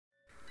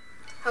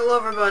Hello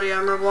everybody,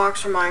 I'm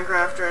Roblox or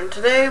Minecrafter, and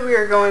today we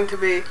are going to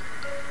be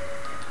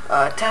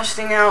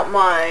testing out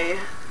my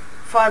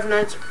Five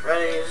Nights at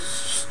Freddy's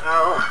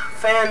style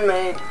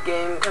fan-made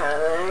game kind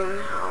of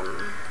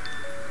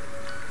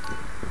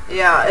thing.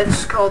 Yeah,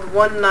 it's called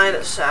One Night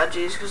at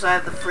Sagi's because I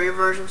have the free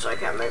version, so I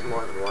can't make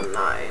more than one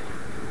night.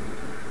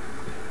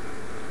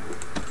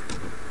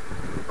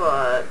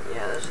 But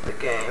yeah, this is the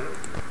game.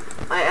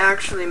 I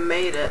actually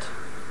made it.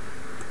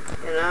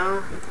 You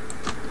know,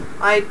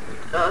 I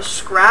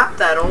scrapped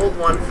that old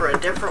one for a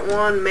different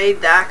one, made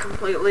that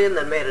completely, and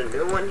then made a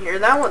new one here.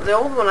 That one, the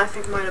old one, I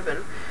think might have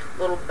been a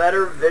little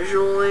better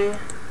visually,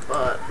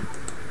 but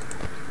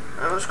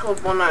that was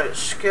called One Night at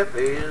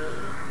Skippy's.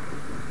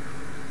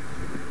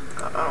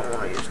 God, I don't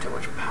want to use too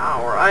much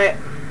power. I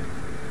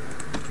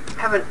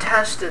haven't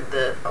tested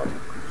the.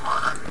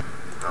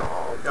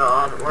 Oh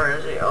God, where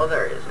is he? Oh,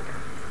 there he is.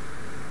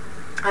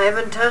 I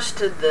haven't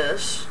tested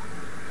this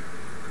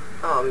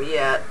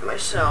yet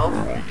myself.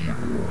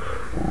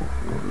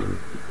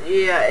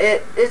 Yeah,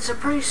 it's a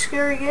pretty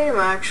scary game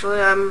actually.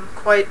 I'm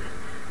quite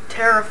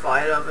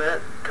terrified of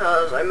it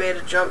because I made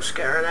a jump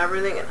scare and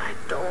everything, and I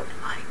don't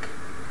like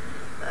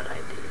that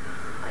idea.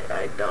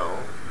 I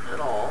don't at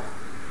all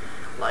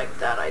like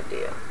that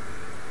idea.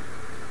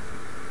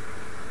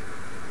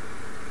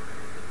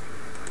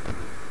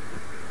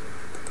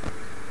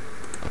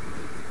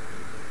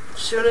 As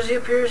soon as he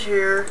appears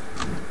here,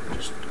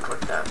 just click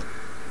that.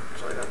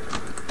 That's all I gotta do.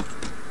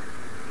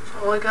 That's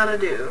all I gotta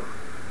do.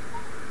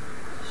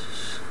 This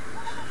is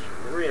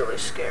really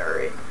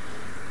scary.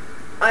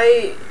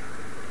 I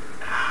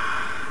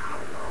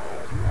don't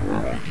know.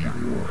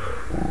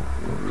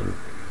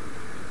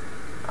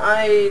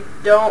 I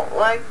don't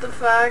like the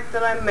fact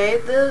that I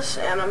made this,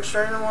 and I'm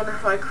starting to wonder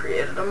if I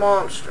created a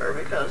monster,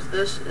 because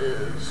this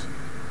is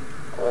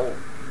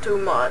too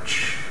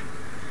much.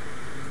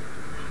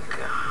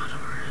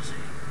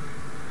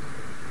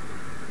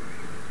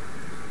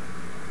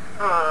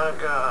 Oh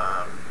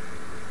God.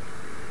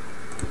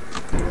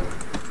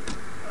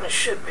 I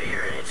should be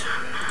here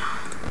anytime now.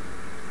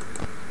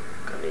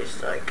 God,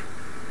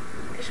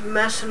 he's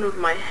messing with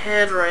my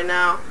head right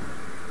now.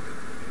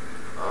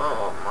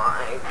 Oh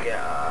my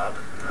God.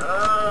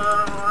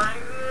 Oh my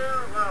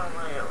God. Oh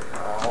my God.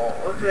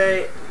 Oh,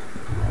 okay.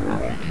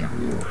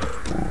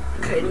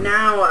 Okay,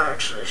 now I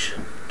actually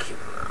should keep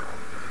him out.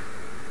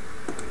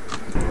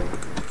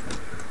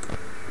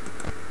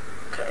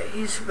 Okay,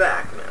 he's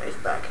back now. He's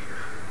back here.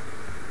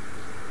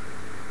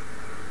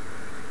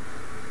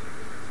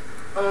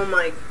 Oh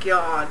my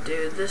God,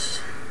 dude,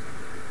 this...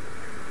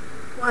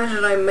 Why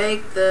did I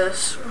make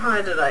this?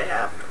 Why did I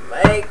have to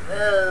make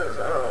this?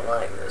 I don't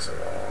like this at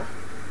all.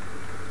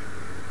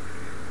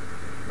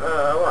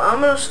 Well,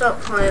 I'm gonna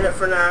stop playing it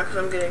for now because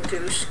I'm getting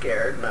too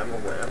scared and I'm a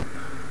wimp.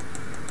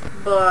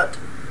 But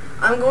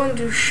I'm going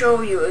to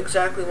show you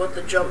exactly what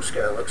the jump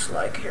scare looks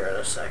like here in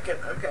a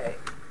second, okay?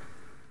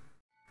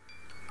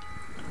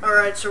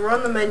 Alright, so we're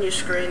on the menu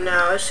screen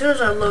now. As soon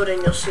as I load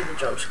in, you'll see the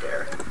jump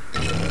scare.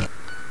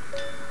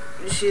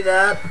 You see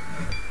that?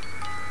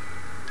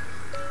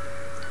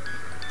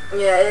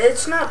 Yeah,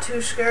 it's not too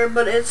scary,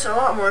 but it's a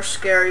lot more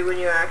scary when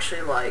you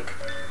actually when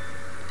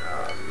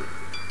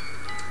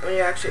you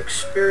actually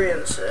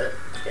experience it.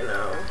 You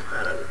know,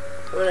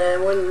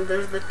 when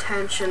there's the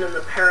tension and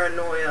the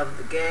paranoia of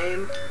the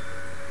game.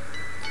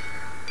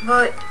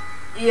 But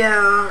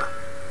yeah,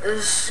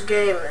 this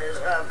game is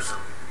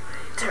absolutely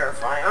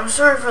terrifying. I'm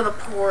sorry for the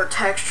poor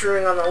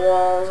texturing on the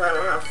walls. I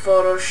don't have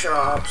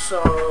Photoshop,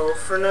 so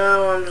for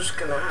now I'm just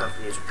gonna have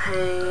to use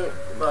paint,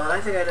 but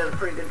I think I did a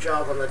pretty good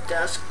job on the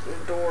desk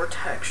and door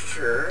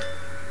texture.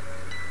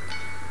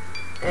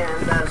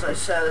 And as I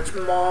said, it's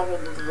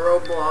modeled with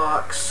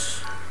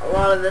Roblox. A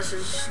lot of this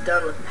is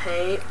done with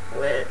paint,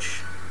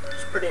 which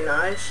is pretty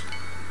nice.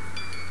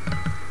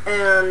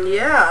 And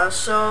yeah,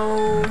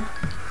 so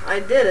I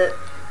did it.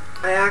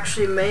 I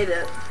actually made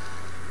it.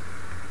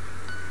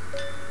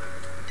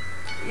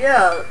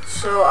 Yeah,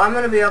 so I'm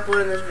going to be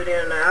uploading this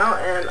video now,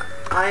 and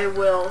I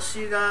will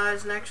see you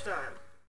guys next time.